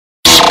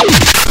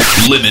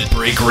Limit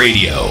Break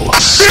Radio.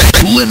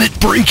 Limit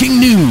Breaking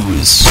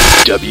News.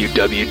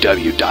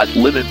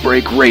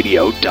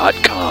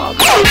 www.limitbreakradio.com.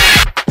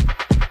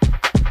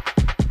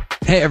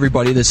 Hey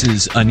everybody, this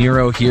is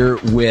Aniro here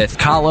with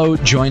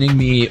Kahlo joining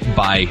me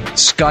by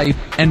Skype,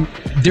 and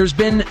there's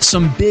been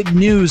some big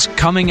news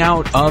coming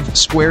out of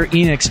Square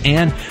Enix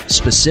and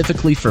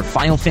specifically for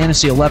Final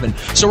Fantasy XI.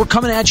 So we're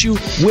coming at you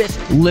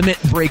with limit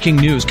breaking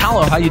news.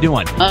 Kahlo, how you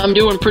doing? I'm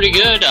doing pretty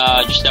good.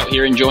 Just out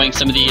here enjoying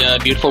some of the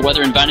beautiful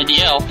weather in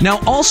Vanadiel.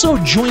 Now also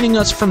joining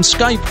us from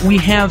Skype, we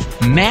have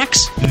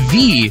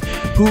Maxx-V,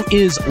 who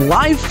is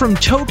live from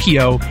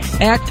Tokyo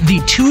at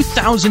the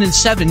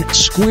 2007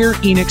 Square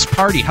Enix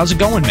Party. How's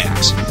it going,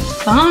 Max?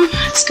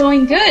 It's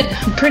going good.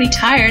 I'm pretty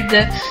tired.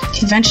 The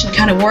convention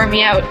kind of wore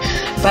me out,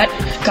 but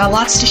got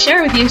lots to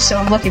share with you, so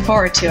I'm looking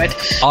forward to it.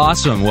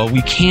 Awesome. Well,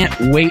 we can't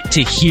wait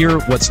to hear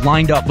what's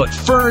lined up. But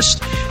first,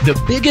 the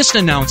biggest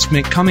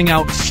announcement coming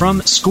out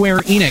from Square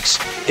Enix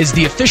is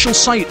the official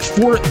site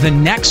for the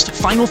next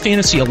Final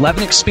Fantasy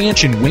XI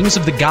expansion, Wings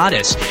of the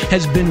Goddess,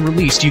 has been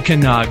released. You can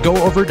go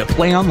over to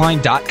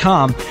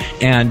playonline.com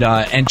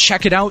and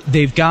check it out.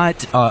 They've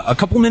got a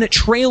couple-minute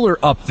trailer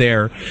up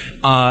there,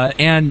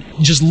 and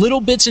just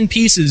little bits and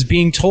pieces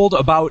being told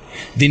about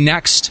the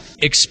next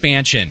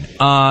expansion.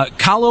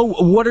 Kahlo,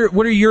 what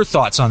are your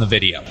thoughts on the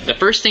video? The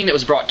first thing that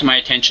was brought to my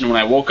attention when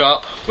I woke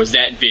up was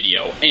that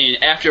video.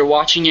 And after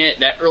watching it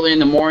that early in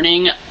the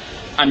morning,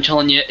 I'm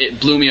telling you, it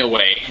blew me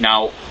away.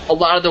 Now, a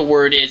lot of the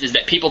word is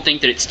that people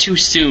think that it's too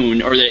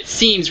soon, or that it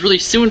seems really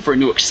soon for a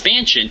new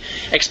expansion,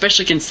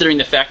 especially considering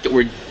the fact that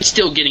we're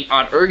still getting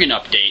odd Ergen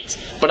updates,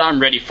 but I'm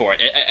ready for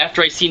it.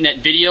 After I seen that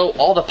video,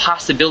 all the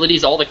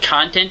possibilities, all the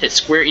content that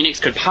Square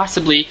Enix could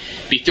possibly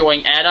be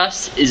throwing at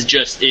us is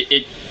just,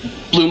 it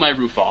blew my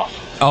roof off.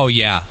 Oh,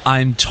 yeah.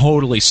 I'm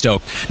totally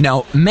stoked.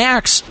 Now,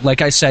 Max,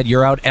 like I said,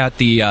 you're out at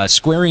the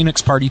Square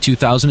Enix Party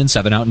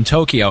 2007 out in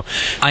Tokyo.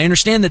 I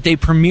understand that they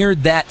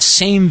premiered that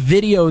same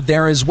video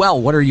there as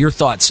well. What are your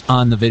thoughts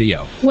on the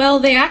video? Well,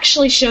 they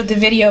actually showed the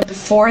video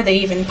before they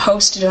even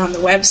posted it on the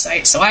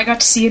website, so I got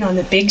to see it on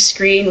the big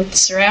screen with the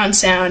surround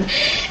sound.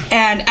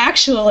 And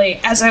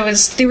actually,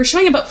 they were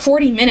showing about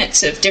 40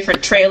 minutes of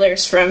different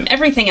trailers from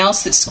everything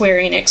else that Square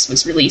Enix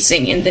was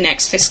releasing in the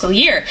next fiscal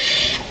year.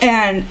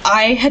 And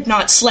I had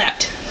not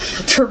slept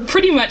for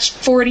pretty much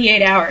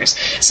 48 hours.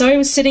 So I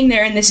was sitting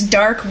there in this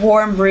dark,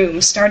 warm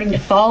room, starting to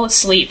fall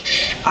asleep.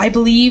 I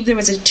believe there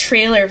was a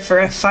trailer for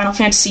a Final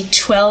Fantasy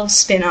XII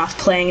spin-off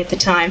playing at the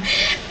time.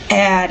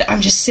 And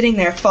I'm just sitting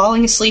there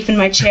falling asleep in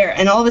my chair,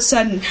 and all of a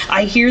sudden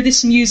I hear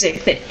this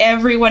music that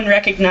everyone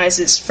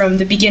recognizes from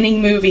the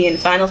beginning movie in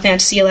Final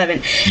Fantasy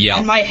XI. Yeah.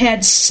 And my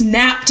head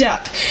snapped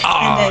up.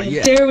 And then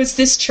yeah. There was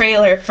this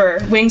trailer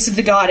for Wings of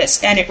the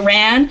Goddess, and it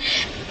ran,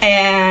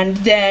 and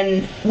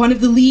then one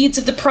of the leads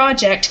of the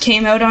project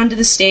came out onto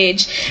the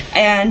stage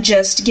and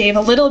just gave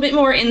a little bit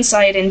more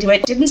insight into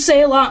it. Didn't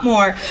say a lot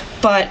more,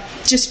 but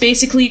just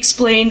basically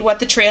explained what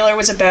the trailer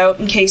was about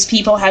in case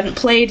people hadn't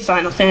played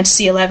Final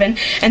Fantasy XI,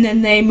 and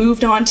then they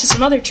moved on to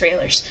some other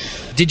trailers.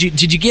 Did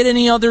you get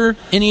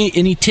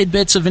any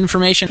tidbits of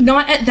information?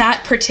 Not at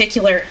that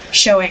particular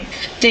showing.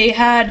 They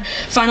had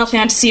Final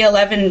Fantasy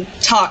XI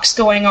talks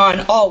going on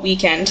all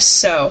weekend,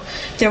 so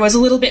there was a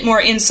little bit more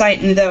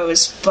insight in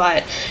those,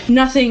 but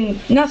nothing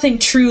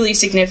truly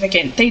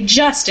significant. They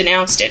just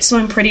announced it, so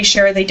I'm pretty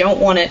sure they don't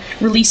want to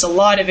release a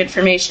lot of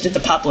information to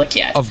the public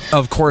yet.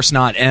 Of course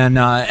not, and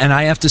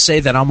I have to say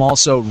that I'm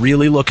also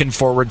really looking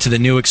forward to the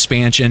new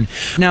expansion.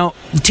 Now,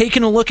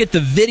 taking a look at the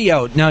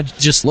video, now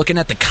just looking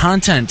at the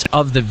content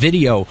of the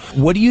video,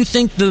 what do you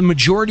think the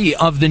majority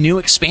of the new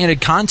expanded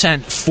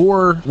content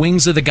for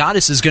Wings of the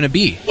Goddess is going to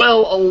be?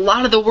 Well, a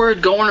lot of the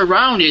word going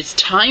around is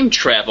time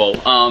travel.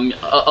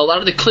 A lot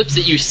of the clips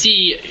that you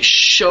see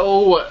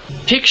show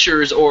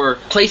pictures or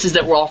places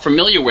that we're all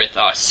familiar with.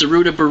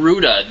 Saruta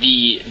Baruta,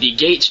 the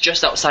gates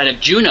just outside of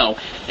Juneau,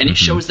 and it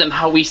shows them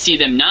how we see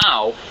them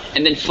now,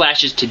 and then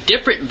flashes to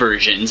different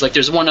versions. Like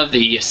there's one of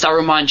the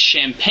Saruman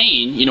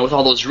Champagne, with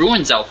all those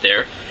ruins out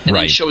there, and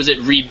then shows it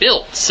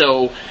rebuilt.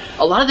 So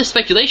a lot of the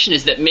speculation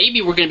is that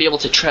maybe we're going to be able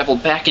to travel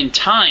back in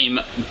time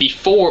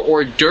before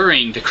or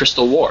during the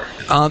Crystal War.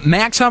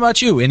 Max, how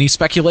about you? Any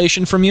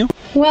speculation from you?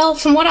 Well,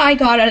 from what I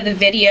got out of the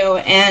video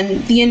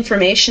and the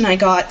information I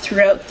got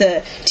throughout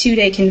the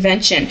 2-day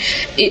convention,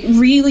 it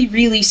really,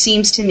 really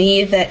seems to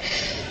me that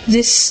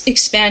this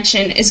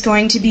expansion is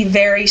going to be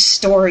very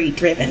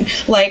story-driven.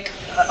 Like,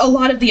 a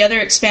lot of the other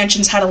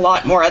expansions had a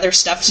lot more other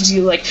stuff to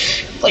do, like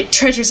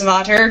Treasures of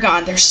Ot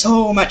Ergon. There's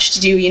so much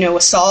to do,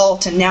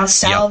 Assault and now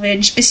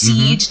Salvage,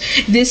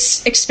 Besiege.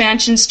 This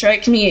expansion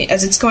strikes me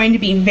as it's going to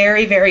be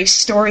very, very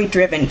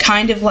story-driven,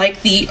 kind of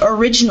like the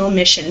original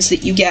missions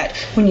that you get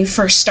when you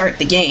first start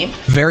the game.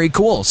 Very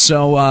cool.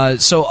 So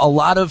a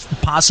lot of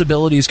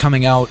possibilities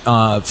coming out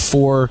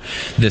for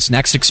this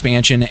next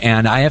expansion,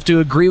 and I have to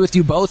agree with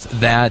you both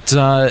that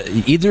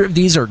either of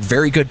these are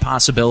very good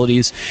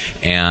possibilities,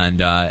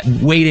 and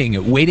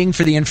waiting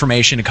for the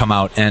information to come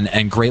out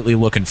and greatly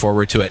looking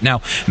forward to it.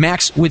 Now,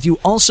 Max, with you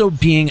also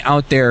being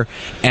out there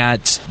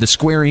at the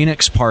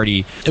Square-Enix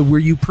Party, were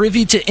you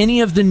privy to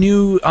any of the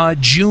new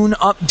June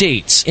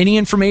updates? Any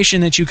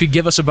information that you could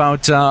give us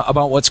about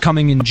what's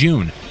coming in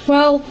June?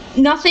 Well,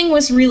 nothing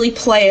was really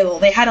playable.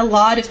 They had a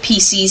lot of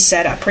PCs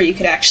set up where you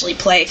could actually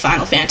play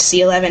Final Fantasy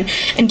XI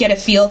and get a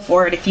feel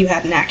for it if you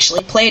hadn't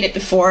actually played it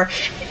before,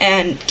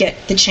 and get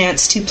the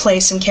chance to play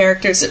some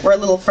characters that were a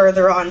little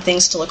further on,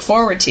 things to look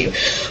forward to.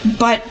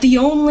 But the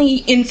only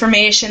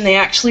information they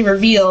actually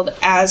revealed,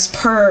 as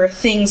per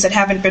things that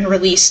haven't been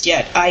released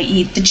yet,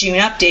 i.e. the June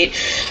update,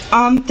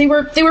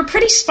 they were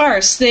pretty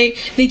sparse. They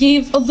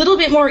gave a little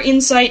bit more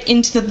insight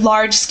into the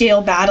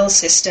large-scale battle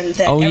system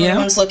that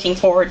everyone's looking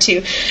forward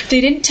to.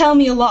 They didn't tell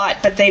me a lot,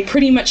 but they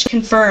pretty much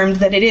confirmed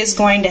that it is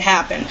going to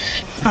happen,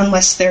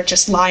 unless they're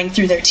just lying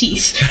through their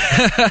teeth.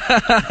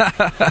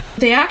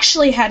 They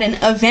actually had an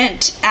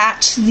event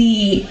at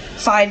the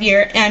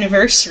 5-year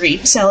anniversary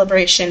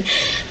celebration,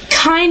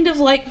 kind of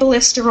like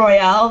Ballista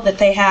Royale that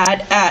they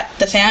had at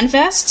the Fan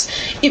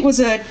Fests. It was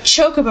a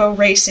chocobo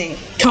racing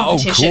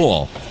competition.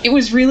 Oh, cool. It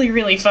was really,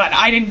 really fun.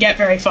 I didn't get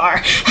very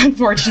far,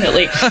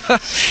 unfortunately.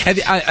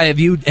 Have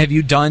you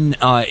done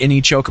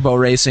any chocobo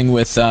racing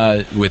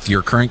with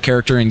your current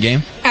character in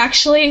game?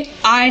 Actually,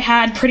 I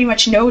had pretty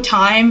much no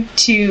time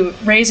to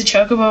raise a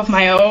chocobo of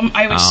my own.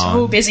 I was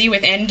so busy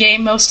with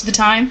endgame most of the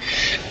time.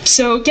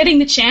 So getting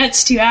the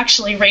chance to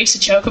actually race a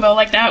chocobo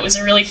like that was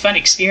a really fun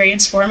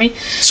experience for me.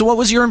 So what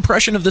was your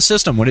impression of the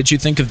system? What did you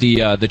think of the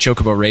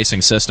chocobo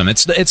racing system?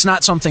 It's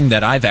not something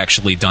that I've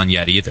actually done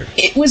yet either.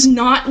 It was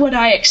not what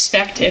I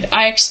expected.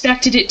 I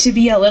expected it to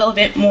be a little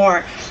bit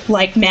more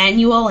like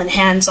manual and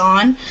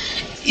hands-on.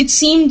 It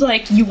seemed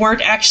like you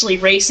weren't actually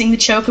racing the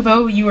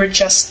chocobo, you were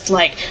just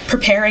like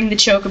preparing the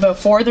chocobo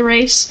for the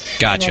race.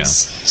 Gotcha.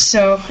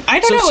 So I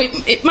don't know,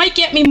 it might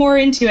get me more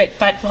into it,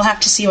 but we'll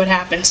have to see what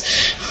happens.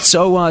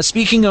 So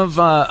speaking of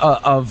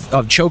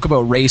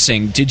chocobo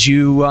racing, did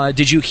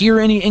you hear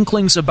any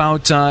inklings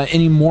about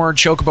any more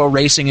chocobo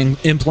racing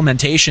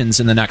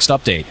implementations in the next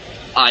update?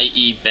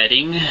 I.e.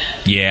 betting?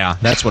 Yeah,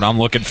 that's what I'm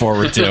looking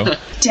forward to.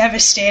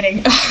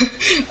 Devastating.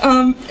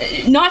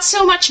 Not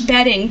so much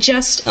betting,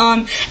 just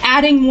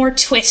adding more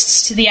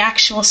twists to the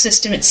actual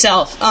system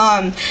itself.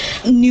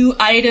 New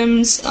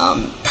items,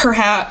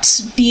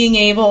 perhaps being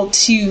able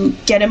to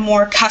get a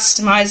more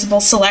customizable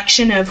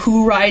selection of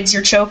who rides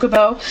your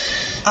chocobo.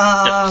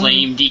 The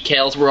flame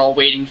decals we're all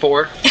waiting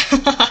for.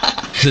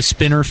 The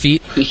spinner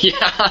feet?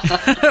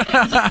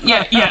 Yeah.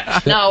 Yeah.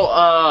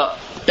 Now,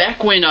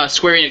 back when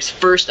Square Enix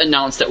first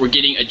announced that we're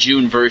getting a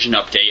June version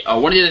update,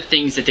 one of the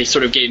things that they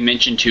sort of gave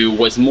mention to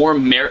was more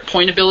merit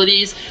point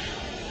abilities.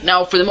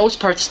 Now, for the most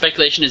part, the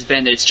speculation has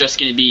been that it's just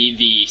going to be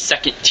the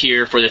second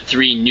tier for the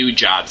 3 new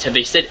jobs. Have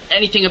they said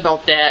anything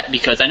about that?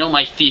 Because I know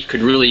my thief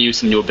could really use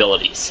some new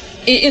abilities.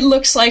 It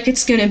looks like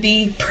it's going to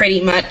be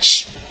pretty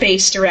much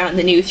based around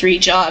the new 3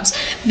 jobs.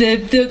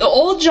 The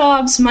old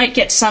jobs might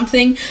get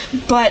something,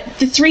 but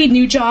the 3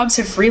 new jobs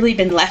have really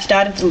been left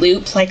out of the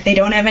loop. Like, they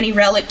don't have any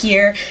relic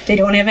gear, they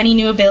don't have any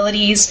new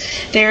abilities.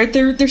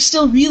 They're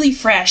still really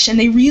fresh, and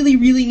they really,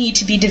 really need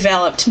to be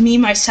developed. Me,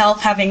 myself,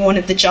 having one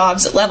of the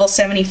jobs at level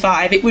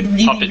 75, it would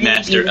really, Puppet really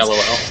Master, be... LOL.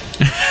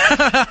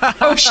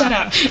 Oh, shut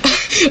up.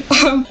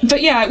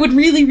 But yeah, it would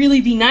really, really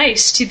be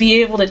nice to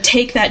be able to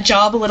take that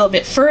job a little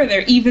bit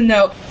further, even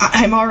though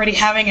I'm already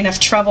having enough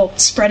trouble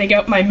spreading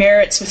out my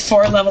merits with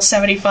 4 level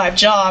 75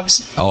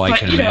 jobs. Oh, I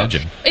can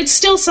imagine. It's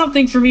still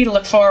something for me to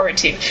look forward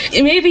to.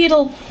 Maybe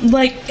it'll,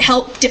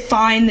 help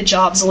define the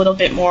jobs a little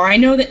bit more. I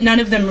know that none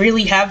of them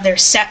really have their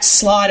set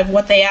slot of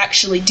what they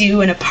actually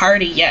do in a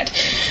party yet.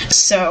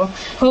 So,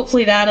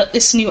 hopefully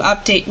this new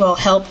update will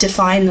help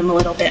define them a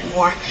little bit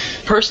more.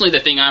 Personally, the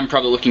thing I'm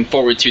probably looking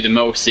forward to the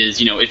most is,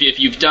 if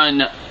you've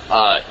done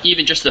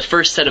even just the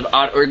first set of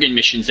Odd Organ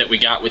missions that we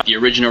got with the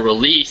original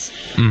release,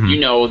 you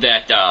know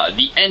that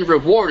the end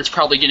reward is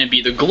probably going to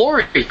be the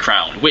Glory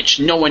Crown, which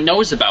no one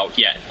knows about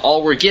yet.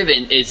 All we're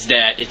given is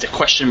that it's a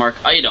question mark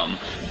item,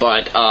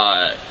 but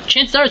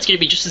chances are it's going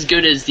to be just as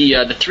good as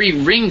the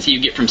 3 rings that you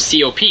get from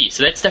COP,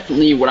 so that's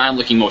definitely what I'm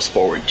looking most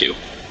forward to.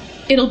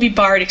 It'll be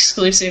Bard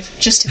exclusive,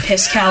 just to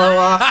piss Callow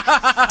off.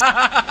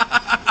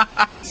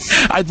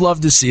 I'd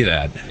love to see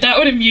that. That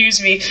would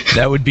amuse me.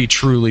 That would be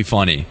truly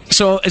funny.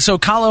 So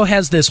Kahlo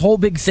has this whole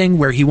big thing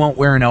where he won't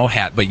wear an O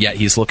hat, but yet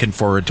he's looking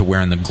forward to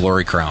wearing the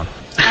Glory Crown.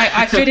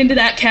 I fit into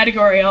that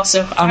category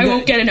also. I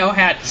won't get an O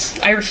hat.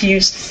 I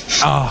refuse.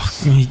 Oh,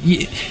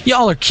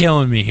 y'all are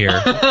killing me here.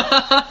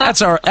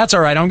 That's all right.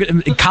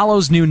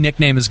 Kahlo's new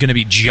nickname is going to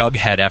be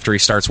Jughead after he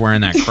starts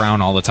wearing that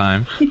crown all the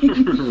time.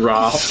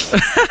 Rob.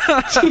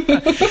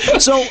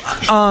 So,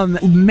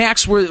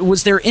 Max,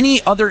 was there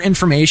any other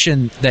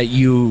information that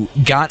you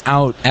got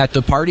out at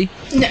the party?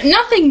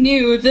 Nothing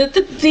new. The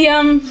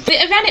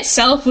event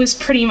itself was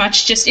pretty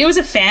much it was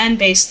a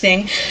fan-based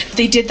thing.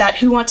 They did that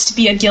Who Wants to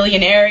Be a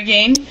Gillionaire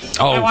game,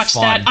 Oh, I watched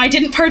fun. that. I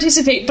didn't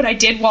participate, but I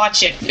did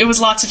watch it. It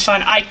was lots of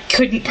fun. I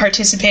couldn't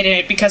participate in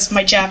it because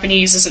my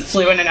Japanese isn't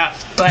fluent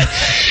enough,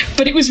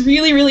 but it was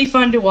really, really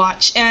fun to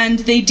watch. And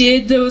they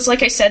did those,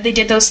 like I said, they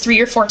did those 3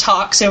 or 4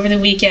 talks over the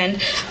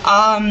weekend.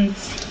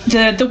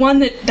 The one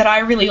that I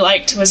really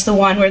liked was the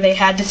one where they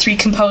had the 3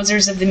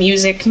 composers of the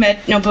music.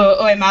 Met Nobuo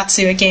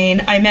Uematsu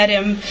again. I met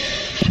him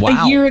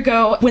a year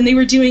ago when they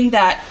were doing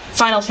that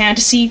Final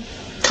Fantasy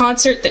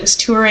concert that was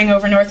touring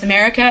over North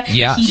America.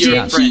 Yeah,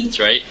 friends,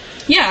 right?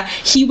 Yeah,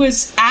 he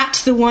was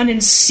at the one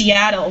in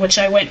Seattle, which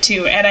I went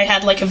to, and I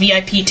had like a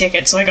VIP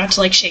ticket, so I got to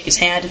like shake his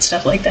hand and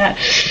stuff like that.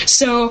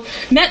 So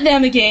met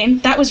them again.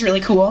 That was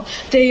really cool.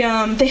 They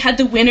had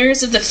the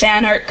winners of the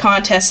fan art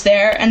contest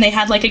there, and they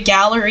had like a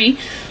gallery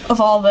of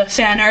all the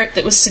fan art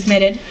that was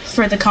submitted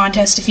for the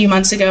contest a few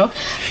months ago.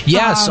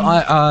 Yes,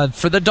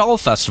 for the Doll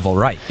Festival,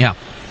 right? Yeah.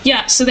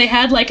 Yeah, so they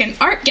had like an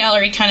art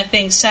gallery kind of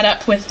thing set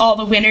up with all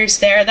the winners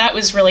there. That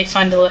was really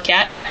fun to look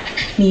at,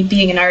 me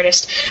being an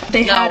artist.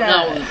 They had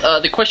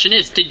the question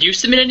is, did you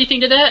submit anything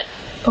to that?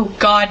 Oh,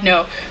 God,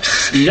 no.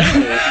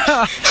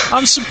 No.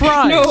 I'm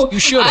surprised. No, you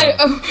should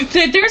have.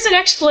 There's an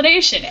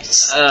explanation.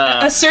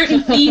 A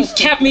certain thief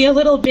kept me a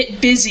little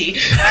bit busy. Gee,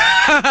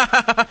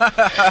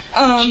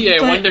 I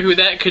wonder who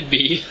that could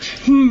be.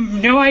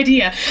 No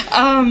idea.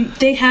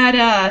 They had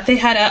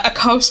a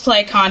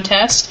cosplay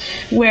contest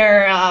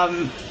where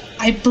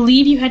I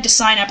believe you had to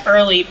sign up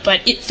early,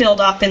 but it filled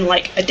up in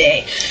like a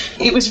day.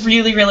 It was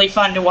really, really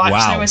fun to watch.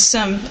 Wow. There was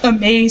some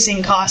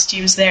amazing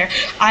costumes there.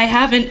 I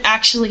haven't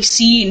actually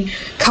seen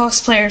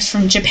cosplayers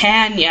from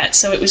Japan yet,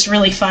 so it was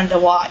really fun to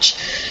watch.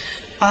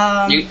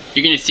 You're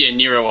going to see a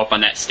Nero up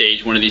on that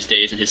stage one of these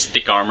days in his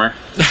thick armor.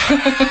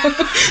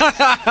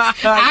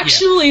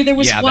 Actually, there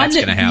was one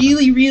that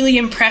really, really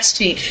impressed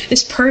me.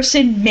 This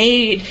person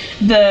made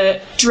the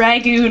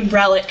Dragoon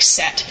Relic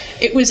set.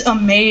 It was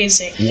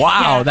amazing.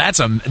 Wow, yeah. that's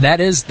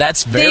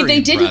very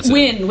They didn't impressive.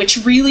 win, which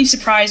really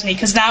surprised me,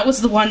 because that was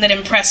the one that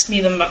impressed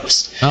me the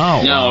most.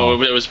 Oh, no,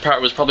 wow. it was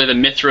probably the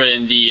Mithra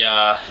in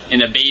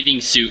the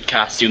bathing suit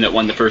costume that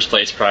won the first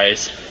place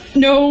prize.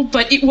 No,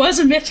 but it was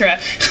a Mithra.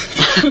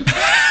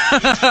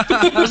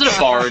 Was it a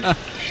bard?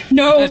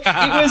 No, it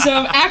was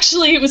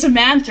actually it was a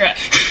Manthra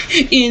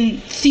in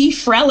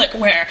thief relic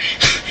wear.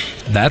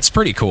 That's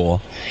pretty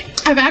cool.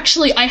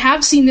 I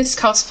have seen this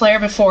cosplayer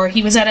before.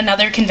 He was at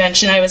another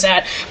convention I was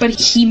at, but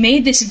he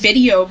made this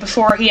video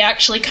before he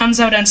actually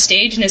comes out on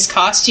stage in his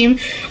costume,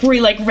 where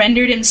he like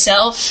rendered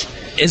himself.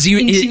 Is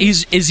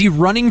he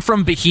running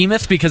from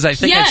Behemoth? Because I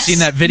think I've seen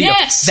that video.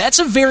 Yes.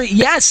 That's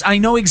I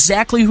know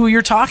exactly who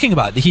you're talking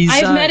about.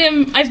 I've met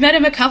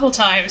him a couple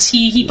times.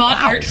 He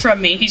bought art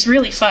from me. He's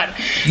really fun.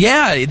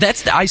 Yeah,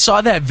 I saw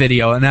that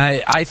video, and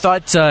I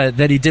thought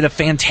that he did a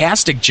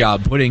fantastic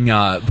job putting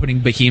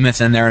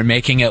Behemoth in there and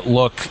making it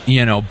look,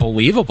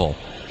 believable.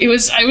 It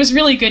was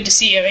really good to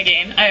see him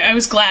again. I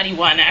was glad he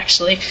won,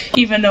 actually,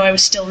 even though I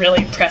was still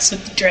really impressed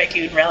with the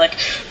Dragoon Relic.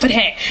 But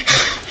hey.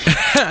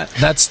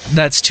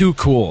 That's too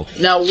cool.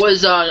 Now,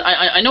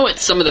 I know at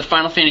some of the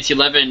Final Fantasy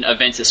XI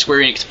events that Square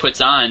Enix puts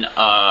on,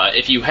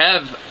 if you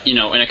have,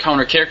 an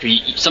encounter character,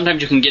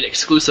 sometimes you can get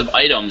exclusive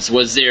items.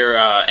 Was there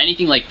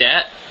anything like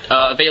that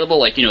available,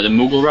 like, the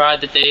Moogle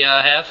Rod that they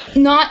have?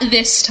 Not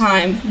this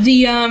time.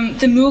 The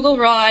Moogle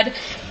Rod,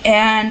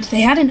 and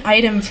they had an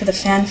item for the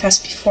Fan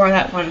Fest before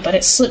that one, but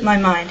it slipped my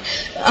mind.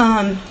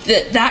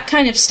 That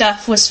kind of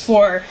stuff was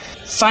for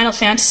Final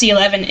Fantasy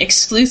XI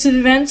exclusive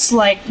events,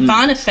 like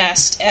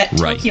Vanafest at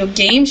Tokyo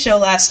Game Show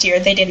last year.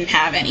 They didn't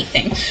have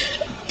anything,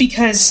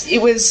 because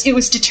it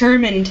was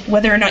determined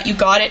whether or not you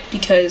got it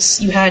because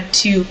you had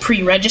to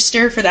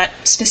pre-register for that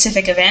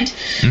specific event.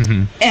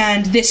 Mm-hmm.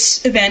 And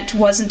this event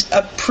wasn't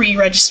a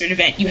pre-registered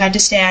event. You had to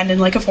stand in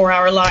like a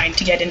 4-hour line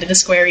to get into the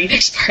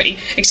Square-Enix party,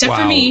 except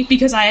for me,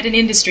 because I had an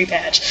industry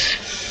badge.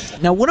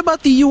 Now, what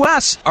about the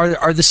U.S.?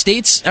 Are the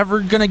states ever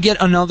going to get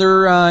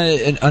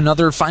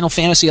another Final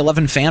Fantasy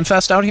XI Fan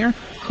Fest out here?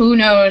 Who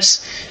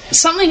knows?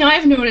 Something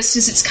I've noticed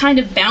is it's kind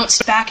of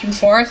bounced back and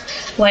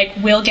forth. Like,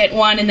 we'll get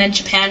one, and then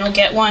Japan will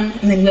get one,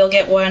 and then we'll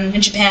get one,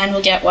 and Japan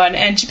will get one.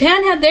 And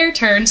Japan had their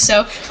turn,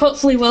 so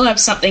hopefully we'll have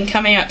something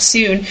coming up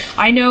soon.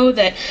 I know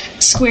that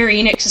Square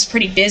Enix is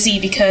pretty busy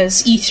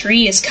because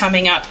E3 is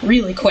coming up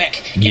really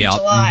quick in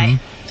July.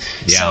 Mm-hmm.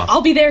 Yeah. So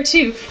I'll be there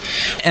too.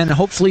 And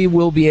hopefully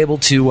we'll be able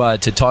to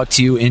talk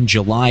to you in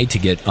July to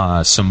get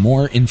some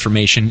more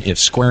information if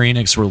Square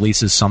Enix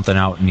releases something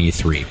out in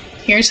E3.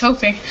 Here's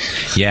hoping.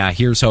 Yeah,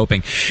 here's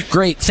hoping.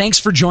 Great. Thanks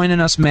for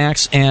joining us,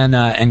 Max. And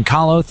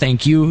Kahlo,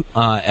 thank you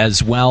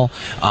as well.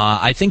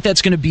 I think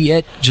that's going to be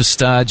it.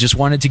 Just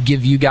wanted to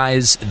give you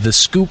guys the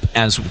scoop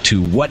as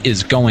to what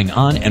is going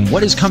on and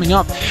what is coming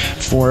up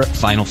for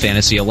Final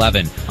Fantasy XI.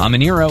 I'm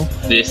Aniro.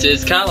 This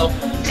is Kahlo.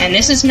 And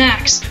this is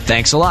Max.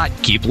 Thanks a lot.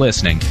 Keep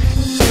listening.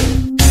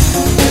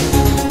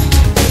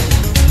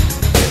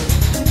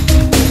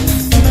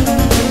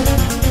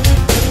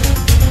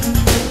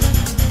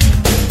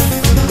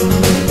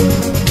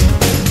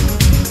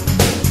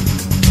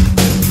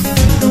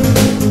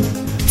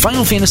 Final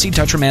Final Fantasy,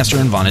 Tetramaster,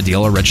 and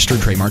Vana'diel are registered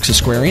trademarks of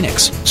Square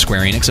Enix.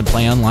 Square Enix and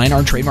Play Online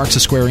are trademarks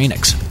of Square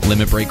Enix.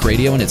 Limit Break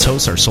Radio and its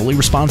hosts are solely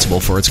responsible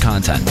for its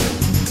content.